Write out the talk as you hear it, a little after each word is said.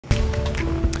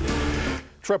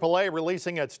AAA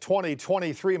releasing its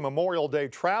 2023 Memorial Day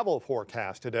travel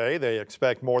forecast today. They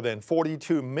expect more than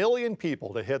 42 million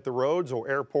people to hit the roads or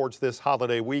airports this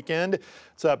holiday weekend.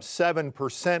 It's up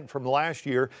 7% from last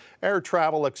year. Air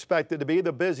travel expected to be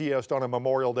the busiest on a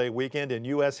Memorial Day weekend in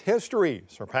U.S. history,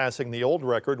 surpassing the old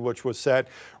record, which was set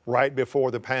right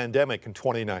before the pandemic in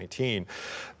 2019.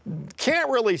 Can't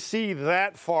really see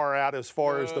that far out as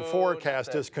far as the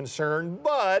forecast is concerned,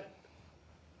 but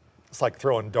it's like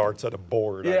throwing darts at a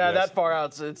board. Yeah, that far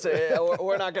out.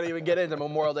 We're not going to even get into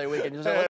Memorial Day weekend.